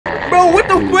Bro, what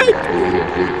the frick?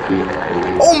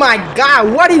 Oh my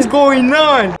god, what is going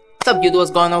on? What's up, YouTube? What's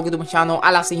going on? Good to my channel.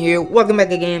 Alasin here. Welcome back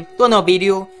again to another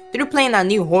video. Today playing a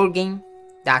new horror game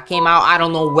that came out, I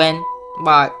don't know when,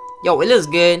 but yo, it looks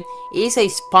good. It's a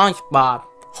SpongeBob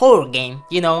horror game.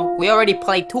 You know, we already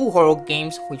played 2 horror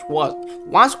games, which was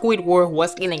one Squidward who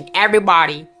was killing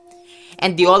everybody,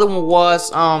 and the other one was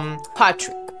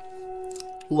Patrick,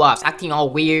 who was acting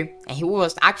all weird, and he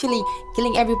was actually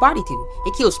killing everybody too.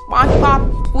 He killed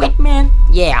SpongeBob, Squidman,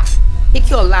 yeah, he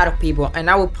killed a lot of people, and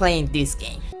now we're playing this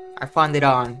game. I found it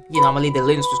on, you know, I'm gonna leave the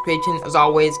link in the description, as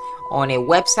always, on a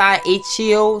website,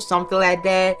 itch.io, something like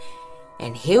that.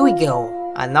 And here we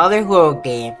go, another horror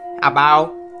game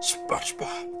about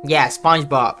SpongeBob. Yeah,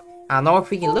 SpongeBob. I know,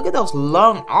 freaking look at those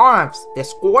long arms, the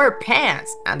square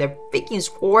pants, and the freaking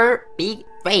square big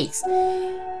face.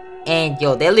 And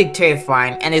yo, they look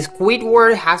terrifying. And the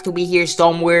Squidward has to be here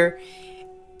somewhere.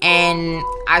 And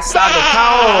I saw the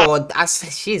title.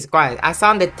 Jesus Christ. I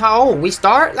saw the title. We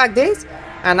start like this.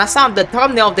 And I saw the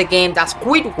thumbnail of the game. That's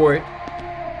Squidward.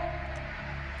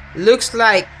 Looks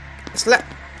like it's like.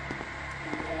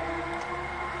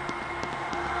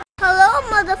 Hello,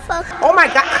 motherfucker. Oh my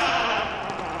god.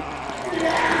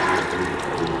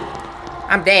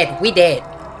 I'm dead. We dead.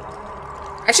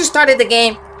 I should started the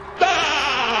game.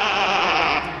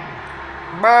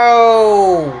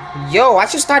 Bro, yo, I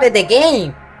just started the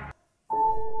game.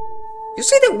 You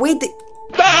see the way yo,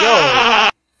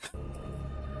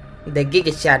 the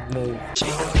Giga Shot move.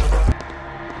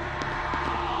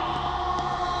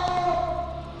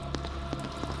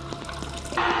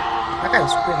 That guy's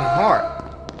screaming hard,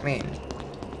 man.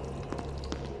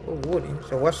 Oh, Woody.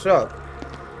 So what's up?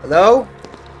 Hello?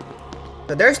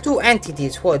 So there's 2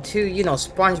 entities for 2, you know,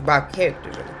 SpongeBob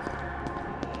characters.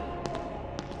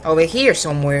 Over here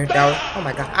somewhere, though. Oh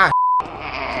my god. Ah.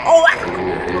 Oh,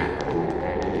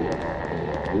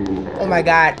 oh my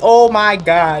god. Oh my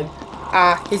god.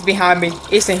 Ah, he's behind me,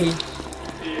 isn't he?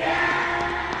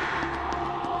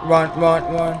 Run, run,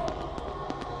 run.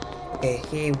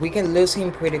 Okay, we can lose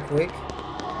him pretty quick.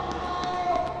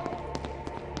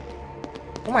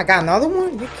 Oh my god, another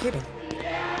one? You're kidding.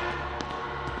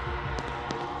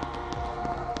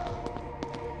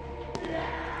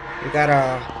 We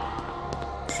gotta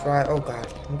try. Oh god,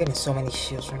 I'm getting so many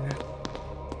shields right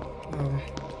now.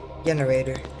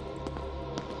 Generator.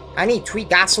 I need 3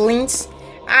 gasolines.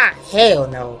 Ah, hell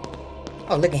no.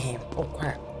 Oh, look at him. Oh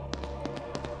crap.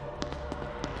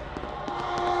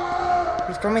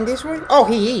 He's coming this way? Oh,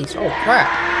 he is. Oh crap.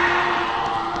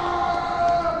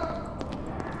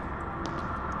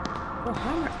 Oh,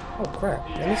 how am I? Oh crap.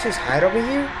 Let me just hide over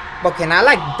here. But can I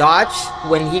like dodge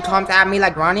when he comes at me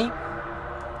like running?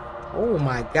 Oh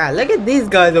my god, look at these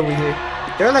guys over here.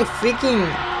 They're like freaking.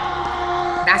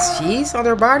 That's cheese on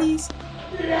their bodies?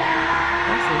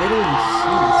 That's literally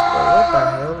cheese, bro. What the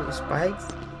hell? Spikes?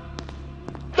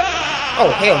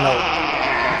 Oh, hell no.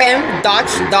 Bam!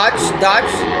 Dodge, dodge,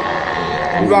 dodge.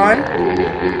 Run.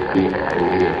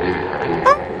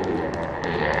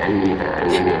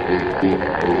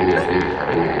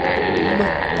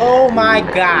 Oh my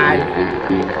god.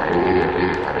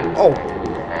 Oh.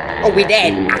 Oh, we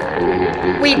dead.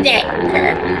 We dead.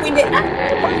 We dead.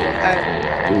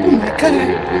 Oh my god.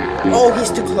 Oh, he's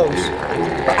too close.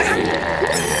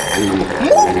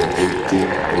 Move.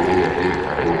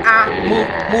 Ah, move.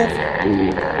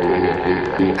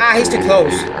 Ah, he's too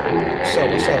close. What's up?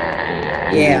 What's up?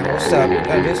 Yeah, what's up?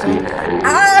 Gotta do something?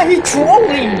 Ah, he's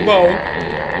trolling, bro.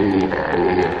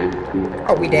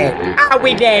 Oh, we dead. Ah,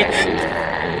 we dead.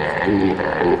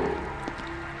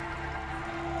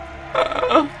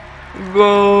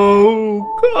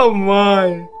 Bro, come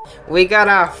on. We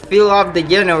gotta fill up the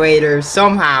generator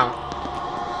somehow.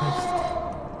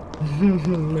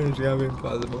 It's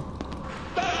impossible.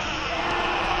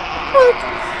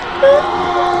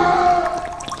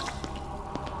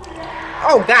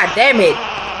 Oh god damn it.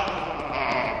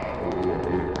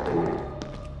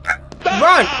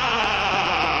 Run!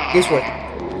 This way.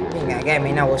 You ain't got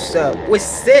me now. What's up?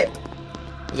 What's up?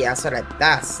 Yeah, I saw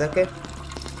that sucker.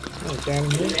 Ain't getting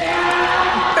me.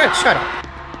 God, shut up.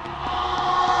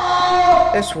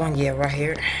 There's one, yeah, right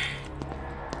here.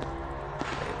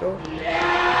 There we go.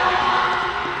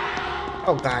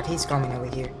 Oh god, he's coming over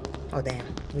here. Oh damn,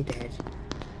 we dead.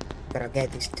 Gotta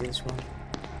get this one.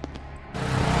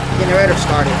 Generator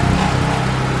started.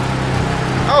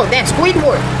 Oh damn,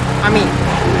 Squidward! I mean.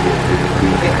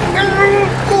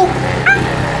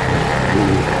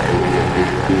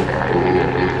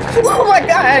 Oh my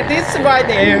god, this right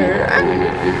there.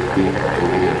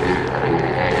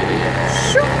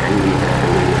 Shoot.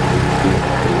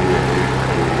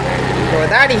 Bro,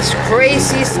 that is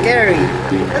crazy scary.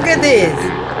 Look at this.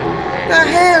 What the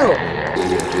hell?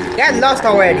 Got lost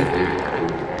already.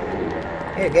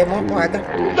 Here, get more. Oh, I got.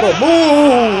 Bro, boom.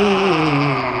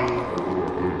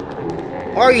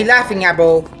 What are you laughing at,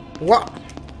 bro? What?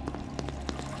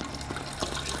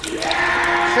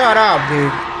 Shut up,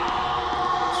 dude.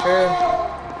 Sure.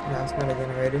 No, it's not a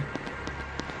generator.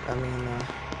 I mean,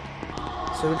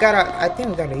 so we gotta. I think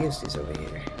we gotta use this over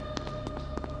here.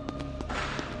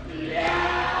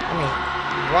 I mean,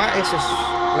 why is this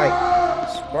like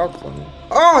sparkling?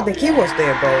 Oh, the key was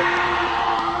there, bro.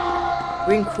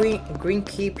 Green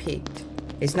key picked.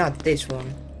 It's not this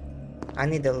one. I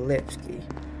need the left key.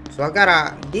 So I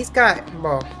gotta. This guy,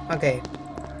 bro. Okay.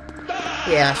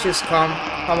 Yeah, just come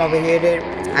over here, dude.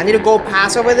 I need to go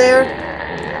past over there.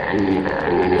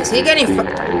 Is he getting?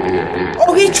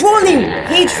 Oh, he's trolling.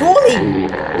 He's trolling.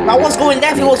 I was going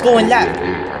left. He was going left.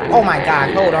 Oh my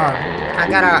God! Hold on. I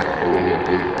gotta.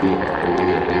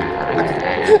 Okay.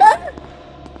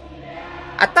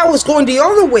 I thought I was going the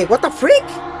other way. What the freak?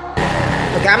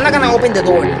 Okay, I'm not gonna open the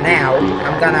door now.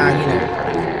 I'm gonna, you know,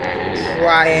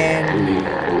 try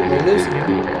and lose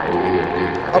him.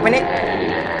 Open it.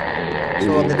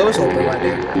 So the door's open right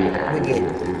there.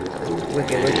 We're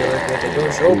good. The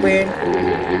door's open.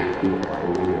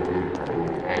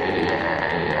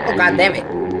 Oh God damn it.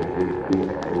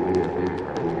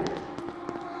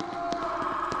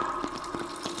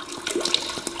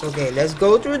 Okay, let's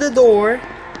go through the door.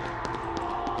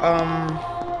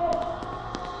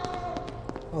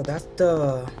 Oh, that's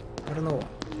the. I don't know.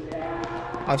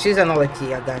 Oh, she's another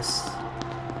key, I guess.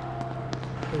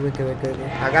 We're good.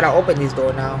 I gotta open this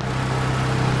door now.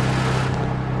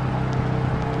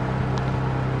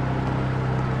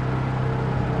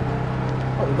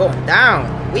 Oh, we're going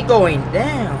down. We're going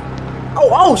down.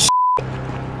 Oh, sh**.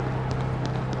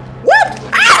 What?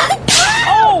 Ah!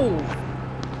 Oh!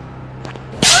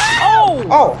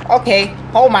 Oh, okay.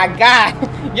 Oh my God.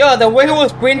 Yo, the way he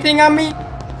was sprinting at me.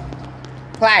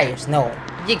 Pliers, no.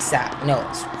 Jigsaw, no.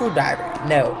 Screwdriver,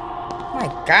 no. My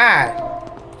God.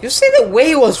 You see the way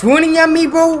he was running at me,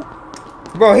 bro?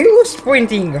 Bro, he was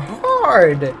sprinting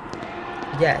hard.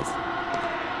 Yes.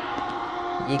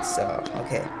 Jigsaw,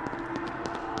 okay.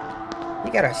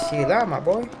 You gotta shield out, my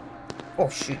boy. Oh,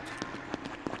 shoot.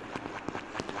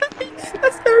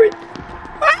 That's scary.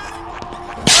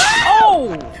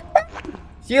 Oh!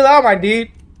 Chill out, my dude.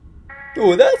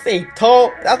 Dude, that's a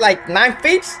tall. That's like 9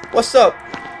 feet. What's up?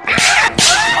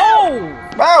 Oh!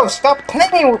 Bro, stop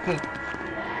playing with me.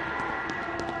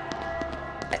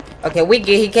 Okay, we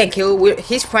get. He can't kill.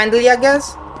 He's friendly, I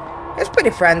guess. He's pretty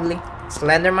friendly.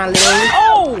 Slenderman, literally.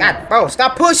 Oh! God, bro,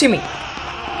 stop pushing me.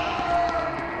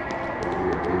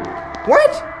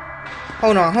 What?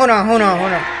 Hold on.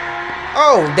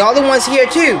 Oh, the other one's here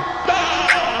too.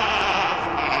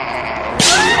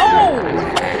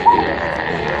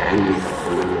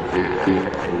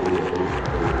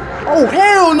 Oh,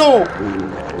 hell no!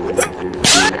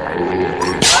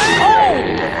 Oh!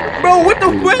 Bro, what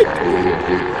the frick?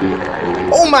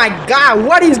 Oh my God,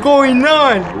 what is going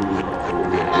on?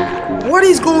 What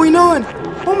is going on?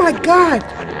 Oh my God!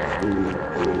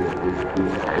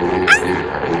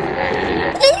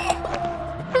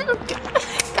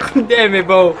 God damn it,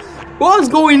 bro. What's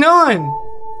going on?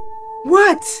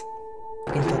 What?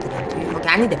 Okay,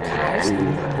 I need the cars.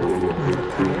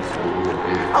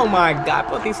 Oh my God,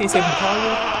 but this is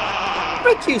impossible.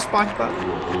 Thank you, SpongeBob.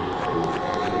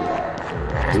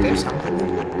 Is there something there?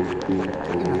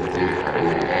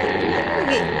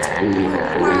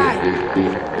 Why?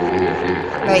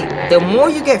 Like, the more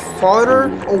you get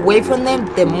farther away from them,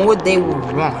 the more they will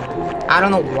run. I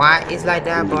don't know why it's like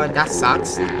that, but that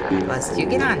sucks. But you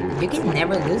can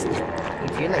never lose them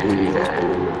if you're like.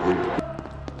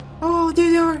 Oh, there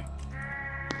they are.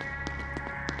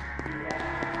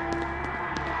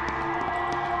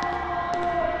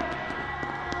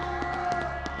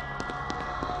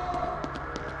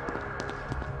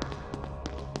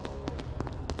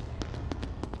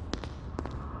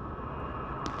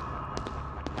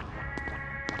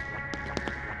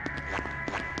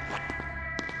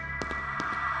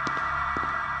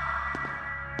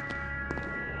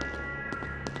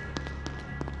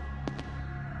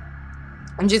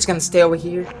 I'm just gonna stay over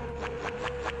here.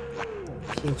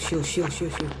 Shoot.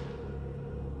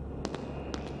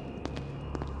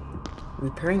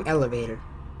 Repairing elevator.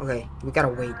 Okay, we gotta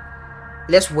wait.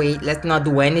 Let's wait. Let's not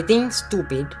do anything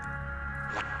stupid.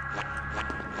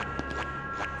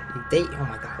 Oh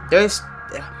my God. There's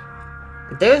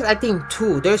I think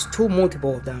two. There's two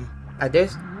multiple of them.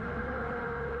 There's.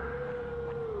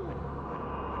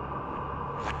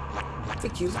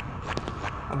 Fix you.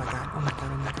 Oh my god, oh my god,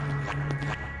 oh my god, oh my god, oh my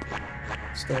god.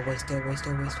 Stay away, stay away,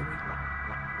 stay away, stay away.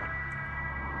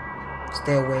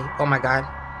 Stay away. Oh my god.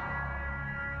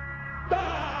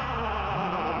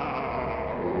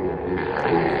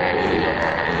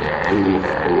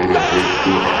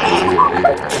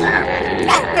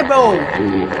 Hey, bro.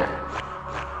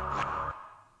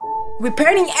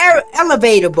 Repairing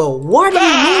elevator, bro. What do you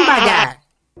mean by that?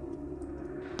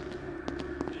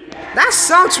 That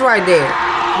sucks right there.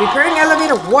 Repairing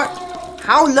elevator, what?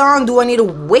 How long do I need to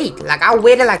wait? Like, I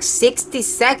waited like 60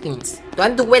 seconds. Do I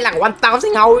need to wait like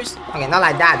 1,000 hours? Okay, not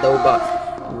like that though, but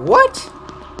what?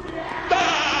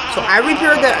 So I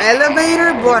repaired the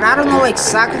elevator, but I don't know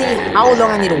exactly how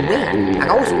long I need to wait. Like,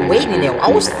 I was waiting there. I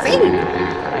was saving.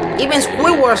 Even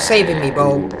Squidward was saving me,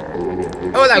 bro.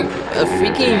 It was like a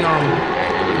freaking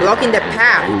blocking the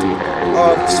path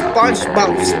of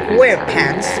SpongeBob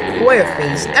SquarePants,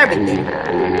 Squareface, everything.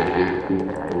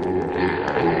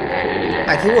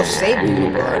 Like, he was saving me,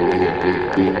 but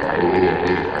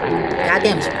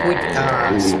goddamn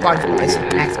SpongeBob is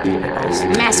messing with me. He's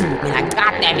messing with me. Like,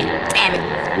 goddamn it, damn it.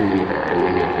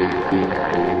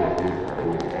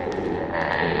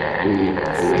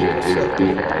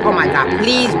 Oh my god,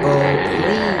 please, bro,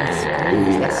 please,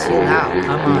 let's chill out.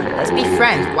 Come on, let's be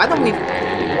friends. Why don't we?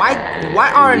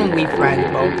 Why aren't we friends,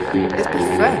 bro? Let's be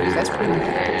friends. Let's be friends.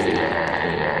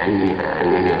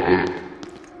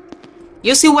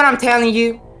 You see what I'm telling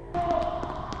you?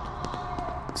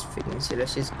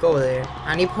 Let's just go there,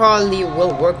 and it probably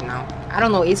will work now. I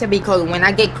don't know. Is it because when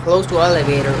I get close to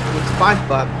elevator with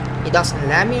SpongeBob, it doesn't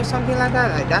let me or something like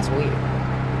that? Like, that's weird.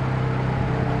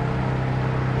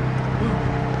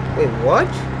 Wait, what?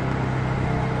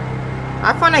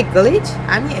 I found a glitch.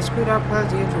 I need a screwdriver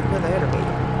plus here to repair the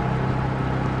elevator.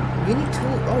 You need to.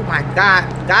 Oh my god,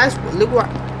 guys, look what.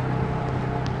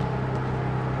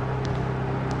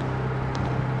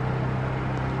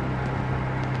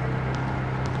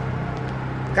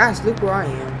 Guys, look where I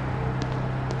am.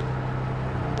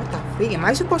 What the freak? Am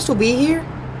I supposed to be here?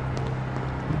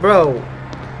 Bro,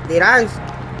 did I just...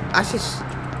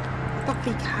 What the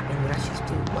freak happened? Did I just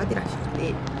do? What did I just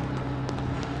do?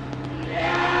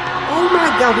 Oh my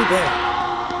god, we dead.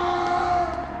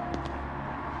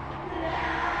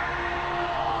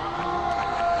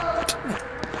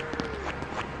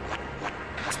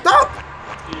 Stop!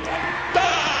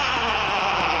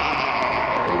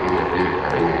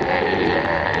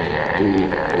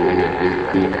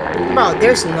 Bro,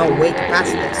 there's no way to pass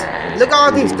this. Look at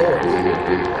all these doors.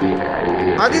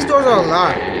 All these doors are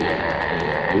locked.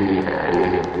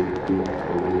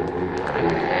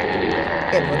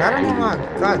 Okay, but I don't know how I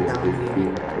got down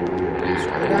here.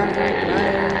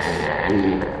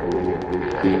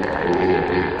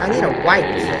 I need a white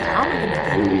key. How am I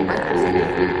gonna get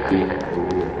a white key?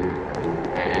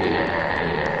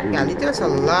 Yeah, there's a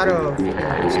lot of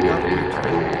stuff.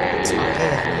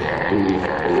 Okay.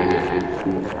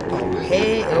 Oh,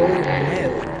 hey, oh no.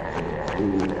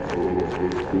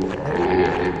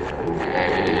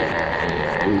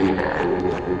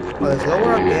 Well, it's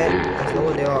lower up yet. It's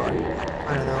lower they are. I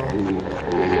don't know.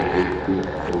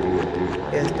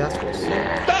 Yes, that's what's up.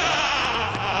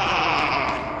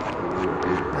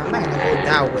 I'm not gonna go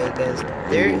that way because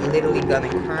they're literally gonna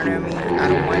corner me. I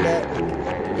don't want that.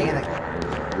 They're gonna.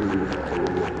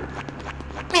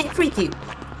 Man, freak you.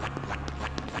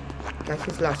 That's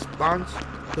just lost Sponge.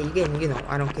 Okay, you getting, you know,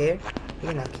 I don't care.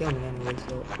 You're gonna kill me anyway,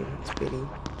 so you know, it's pretty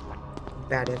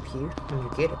bad up here when you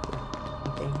get up here.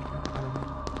 Okay, I don't know.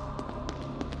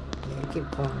 Yeah, keep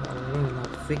going. I don't even know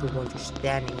the freaking one you're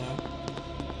standing at.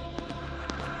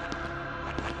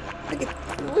 Look at,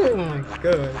 oh my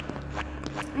god.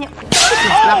 Yeah,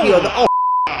 slap you on the, oh.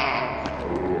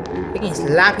 Freaking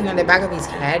slapping on the back of his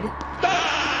head.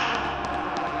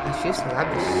 She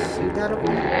slapped the shit out of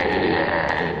him.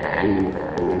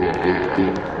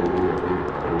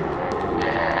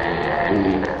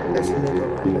 Let's look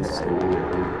around. Let's see.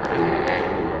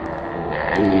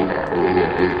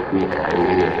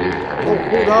 Oh,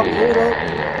 hold up, hold up.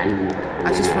 I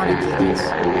just want to kill this.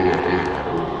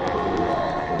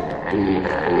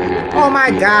 Oh my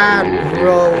god,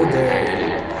 brother.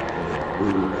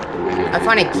 I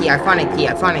found a key, I found a key, I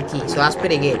found a key. So that's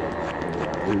pretty good.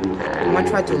 I'm gonna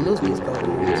try to lose this guy.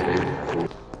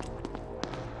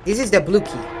 This is the blue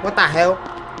key. What the hell?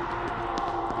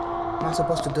 What am I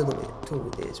supposed to do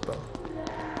with this, bro?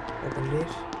 Open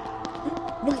this.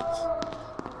 What?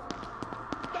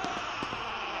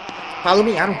 Follow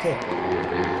me, I don't care.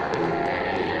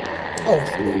 Oh,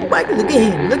 look at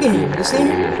him, look at him. You see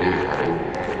him?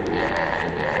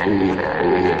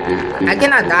 I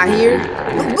cannot die here.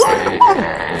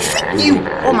 Freak you!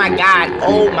 Oh my god!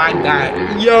 Oh my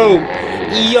god! Yo!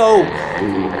 Yo!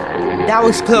 That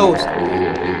was close.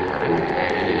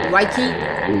 Right key?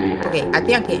 Okay, I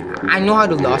think I know how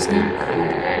to lose him.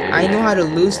 I know how to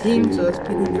lose him, so that's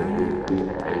pretty nice.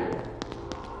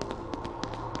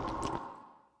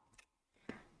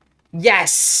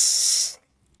 Yes!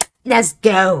 Let's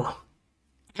go!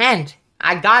 And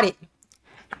I got it.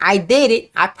 I did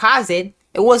it. I passed it.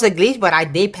 It was a glitch, but I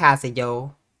did pass it,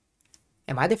 yo.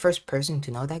 Am I the first person to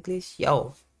know that glitch?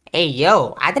 Yo. Hey,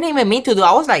 yo. I didn't even mean to do.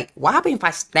 I was like, what happened if I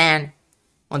stand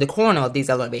on the corner of this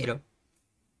elevator?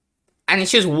 And it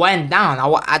just went down.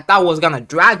 I thought it was gonna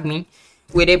drag me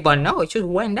with it, but no, it just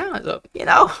went down. So, you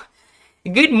know,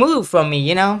 good move from me,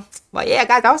 you know. But yeah,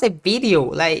 guys, that was a video.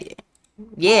 Like,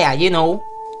 yeah, you know,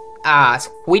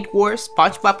 Squidward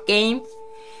SpongeBob game.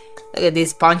 Look at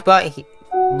this SpongeBob.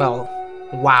 Bro,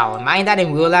 wow. Am I that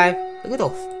in real life? Look at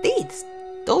those teeth.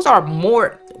 Those are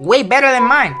way better than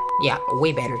mine. Yeah,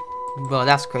 way better. Bro,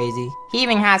 that's crazy. He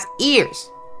even has ears.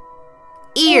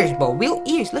 Ears, bro. Real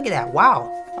ears. Look at that. Wow.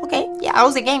 Okay. Yeah, that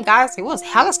was the game, guys. It was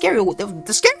hella scary.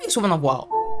 The scariest one of all.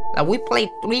 Like, we played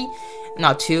 3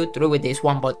 with this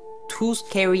one, but 2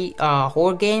 scary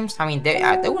horror games. I mean, they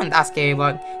weren't that scary,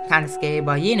 but kind of scary.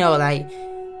 But, you know, like,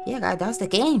 yeah, guys, that's the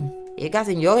game. If you guys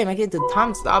enjoy it, make it the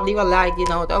thumbs up, leave a like, you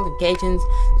know, notifications,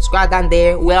 subscribe down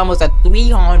there. We're almost at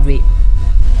 300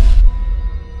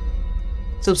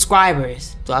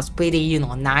 subscribers. So that's pretty, you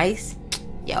know, nice.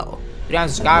 Yo, 300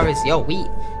 subscribers. Yo,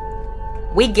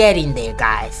 we getting there,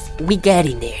 guys. We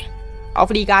getting there.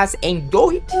 Hopefully you guys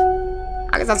enjoy it.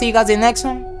 I guess I'll see you guys in the next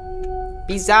one.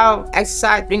 Peace out,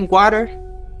 exercise, drink water,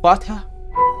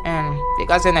 and see you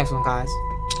guys in the next one, guys.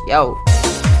 Yo.